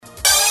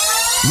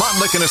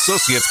Montlick and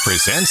Associates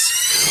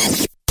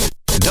presents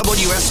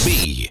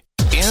WSB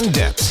In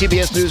Depth.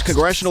 CBS News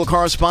Congressional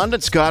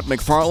Correspondent Scott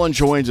MacFarlane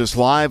joins us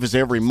live as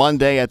every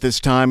Monday at this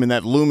time, and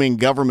that looming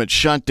government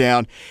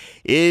shutdown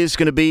is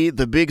going to be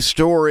the big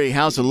story.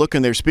 How's it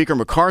looking there? Speaker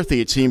McCarthy,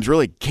 it seems,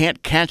 really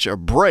can't catch a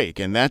break,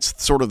 and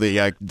that's sort of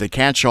the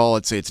catch-all.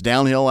 It's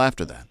downhill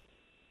after that.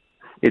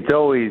 It's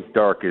always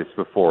darkest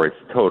before it's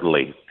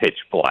totally pitch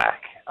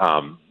black.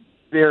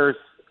 There's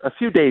a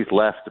few days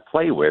left to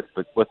play with,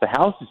 but what the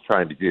House is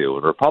trying to do,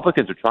 and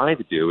Republicans are trying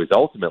to do, is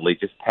ultimately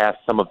just pass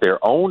some of their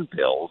own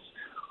bills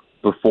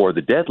before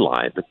the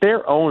deadline. But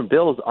their own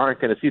bills aren't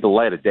going to see the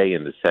light of day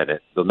in the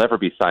Senate. They'll never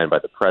be signed by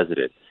the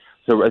president.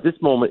 So at this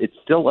moment, it's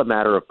still a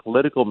matter of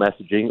political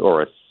messaging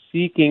or a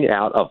seeking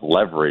out of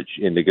leverage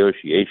in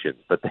negotiations.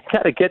 But they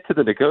got to get to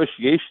the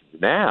negotiations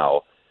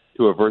now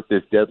to avert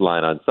this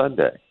deadline on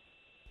Sunday.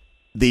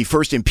 The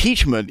first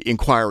impeachment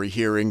inquiry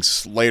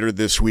hearings later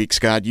this week,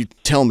 Scott. You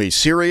tell me,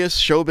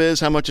 serious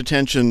showbiz? How much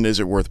attention is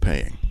it worth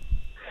paying?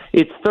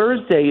 It's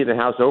Thursday in the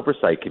House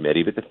Oversight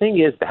Committee, but the thing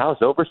is, the House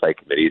Oversight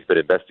Committee has been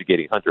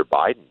investigating Hunter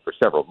Biden for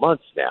several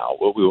months now.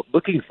 What we were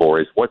looking for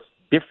is what's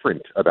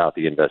different about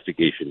the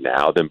investigation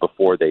now than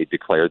before they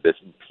declared this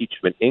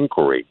impeachment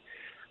inquiry.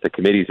 The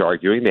committee's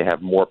arguing they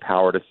have more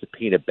power to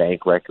subpoena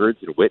bank records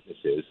and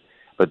witnesses,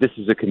 but this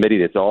is a committee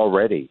that's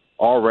already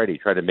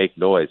trying to make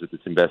noise with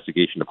its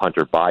investigation of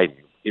Hunter Biden.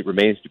 It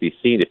remains to be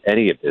seen if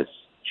any of this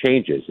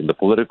changes in the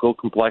political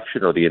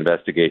complexion or the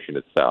investigation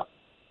itself.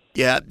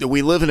 Yeah,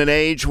 we live in an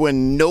age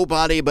when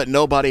nobody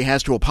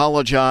has to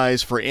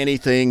apologize for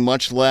anything,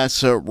 much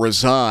less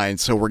resign.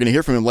 So we're going to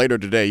hear from him later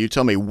today. You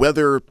tell me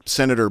whether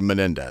Senator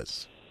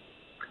Menendez.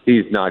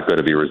 He's not going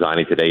to be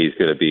resigning today. He's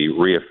going to be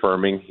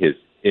reaffirming his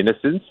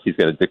innocence. He's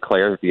going to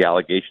declare that the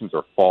allegations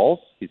are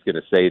false. He's going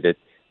to say that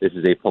this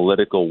is a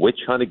political witch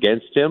hunt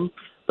against him.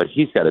 But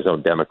he's got his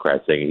own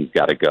Democrats saying he's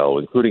got to go,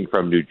 including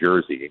from New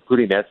Jersey,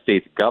 including that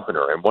state's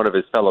governor and one of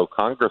his fellow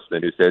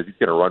congressmen who says he's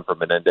going to run for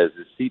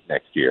Menendez's seat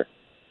next year.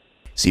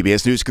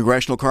 CBS News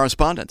Congressional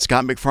Correspondent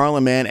Scott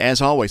MacFarlane, man, as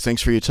always,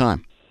 thanks for your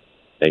time.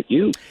 Thank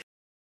you.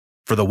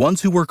 For the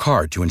ones who work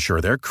hard to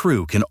ensure their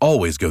crew can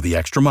always go the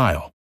extra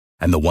mile,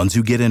 and the ones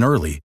who get in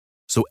early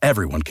so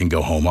everyone can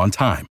go home on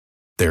time,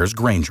 there's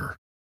Grainger,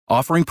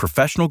 offering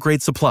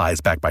professional-grade supplies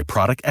backed by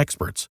product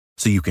experts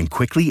so you can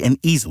quickly and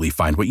easily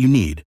find what you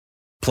need.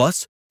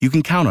 Plus, you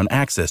can count on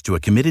access to a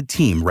committed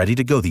team ready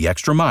to go the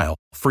extra mile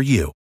for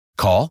you.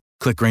 Call,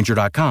 click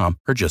Grainger.com,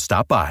 or just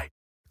stop by.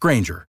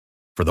 Grainger,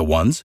 for the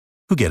ones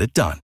who get it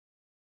done.